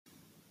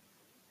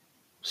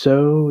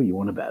So you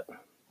want to bet?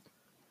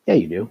 Yeah,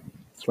 you do.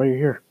 That's why you're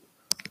here.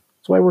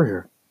 That's why we're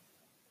here.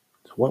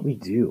 It's what we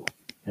do.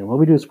 And what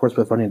we do at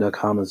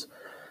sportsbetfunding.com is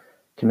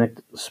connect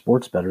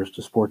sports bettors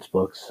to sports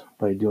books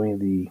by doing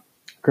the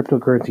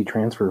cryptocurrency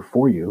transfer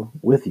for you,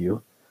 with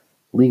you,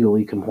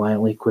 legally,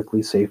 compliantly,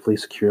 quickly, safely,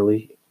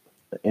 securely,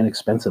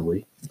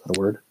 inexpensively. Is that a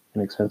word?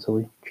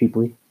 Inexpensively,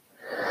 cheaply.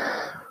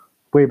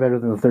 Way better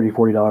than the $30,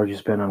 $40 you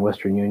spend on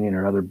Western Union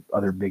or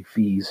other big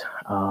fees.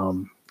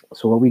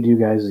 So what we do,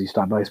 guys, is you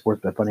stop by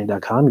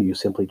sportsbetfunding.com. You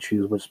simply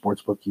choose which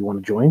sportsbook you want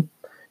to join.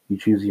 You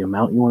choose the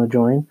amount you want to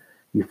join.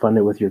 You fund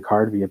it with your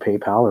card via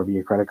PayPal or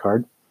via credit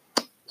card.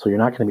 So you're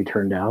not going to be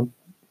turned down.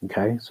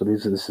 Okay, so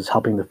this is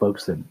helping the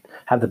folks that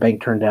have the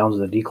bank turn downs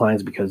and the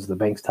declines because the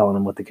bank's telling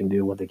them what they can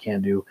do, what they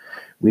can't do.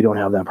 We don't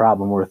have that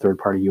problem. We're a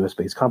third-party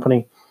U.S.-based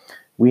company.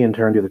 We, in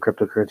turn, do the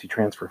cryptocurrency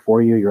transfer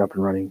for you. You're up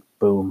and running.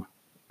 Boom.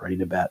 Ready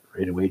to bet,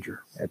 ready to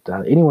wager at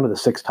any one of the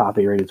 6 top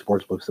A-rated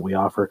sportsbooks that we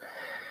offer.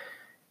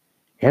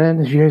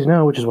 And as you guys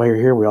know, which is why you're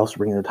here, we also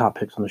bring in the top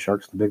picks on the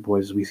Sharks and the big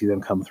boys as we see them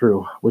come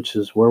through, which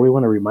is where we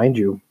want to remind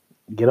you,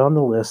 get on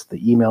the list,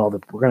 the email,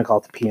 we're going to call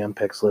it the PM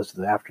picks list,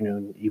 the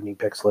afternoon, evening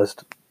picks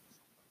list.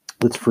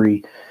 It's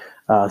free.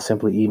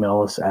 Simply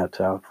email us at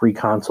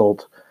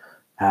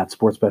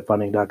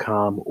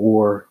freeconsult@sportsbetfunding.com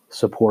or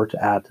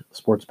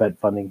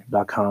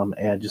support@sportsbetfunding.com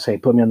and just say,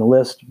 put me on the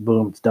list.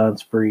 Boom, it's done.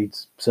 It's free.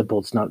 It's simple.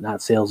 It's not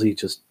salesy.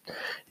 Just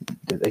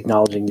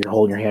acknowledging you're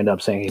holding your hand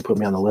up saying, hey, put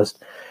me on the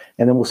list.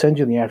 And then we'll send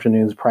you in the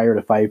afternoons prior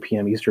to 5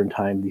 p.m. Eastern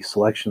time the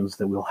selections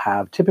that we'll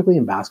have typically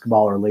in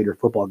basketball or later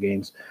football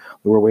games.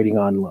 We're waiting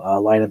on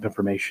lineup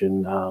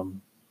information,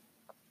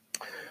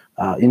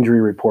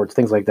 injury reports,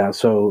 things like that.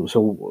 So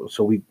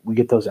we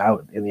get those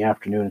out in the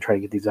afternoon and try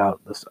to get these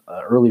out this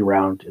early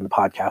round in the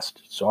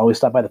podcast. So always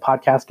stop by the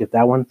podcast, get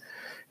that one,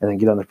 and then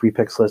get on the free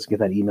picks list, get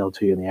that email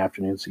to you in the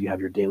afternoon so you have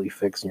your daily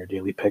fix and your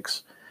daily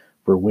picks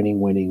for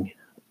winning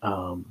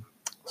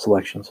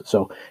selections.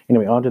 So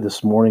anyway, on to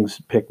this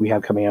morning's pick we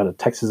have coming out of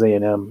Texas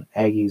A&M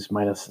Aggies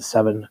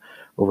 -7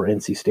 over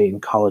NC State in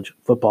college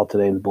football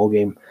today in the bowl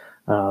game.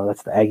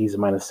 That's the Aggies at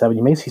 -7.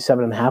 You may see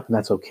 7.5, and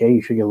that's okay.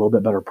 You should get a little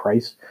bit better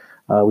price.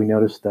 We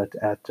noticed that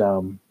at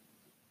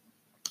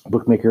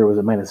Bookmaker it was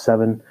at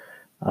 -7,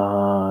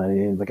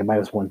 like a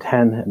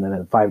 -110, and then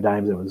at 5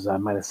 dimes it was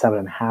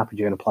 -7.5, but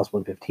you got a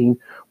 +115.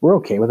 We're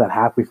okay with that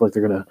half. We feel like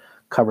they're going to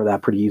cover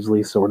that pretty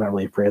easily, so we're not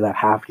really afraid of that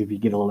half. If you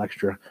get a little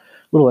extra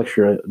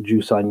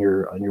juice on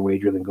your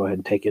wager, then go ahead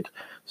and take it.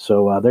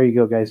 So there you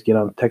go, guys. Get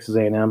on Texas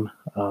A&M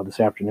this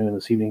afternoon,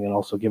 this evening, and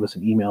also give us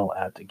an email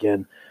at,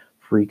 again,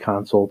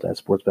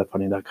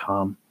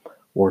 freeconsult@sportsbetfunding.com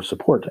or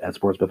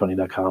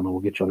support@sportsbetfunding.com, and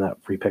we'll get you on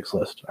that free picks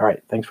list. All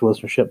right, thanks for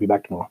listenership. Be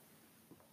back tomorrow.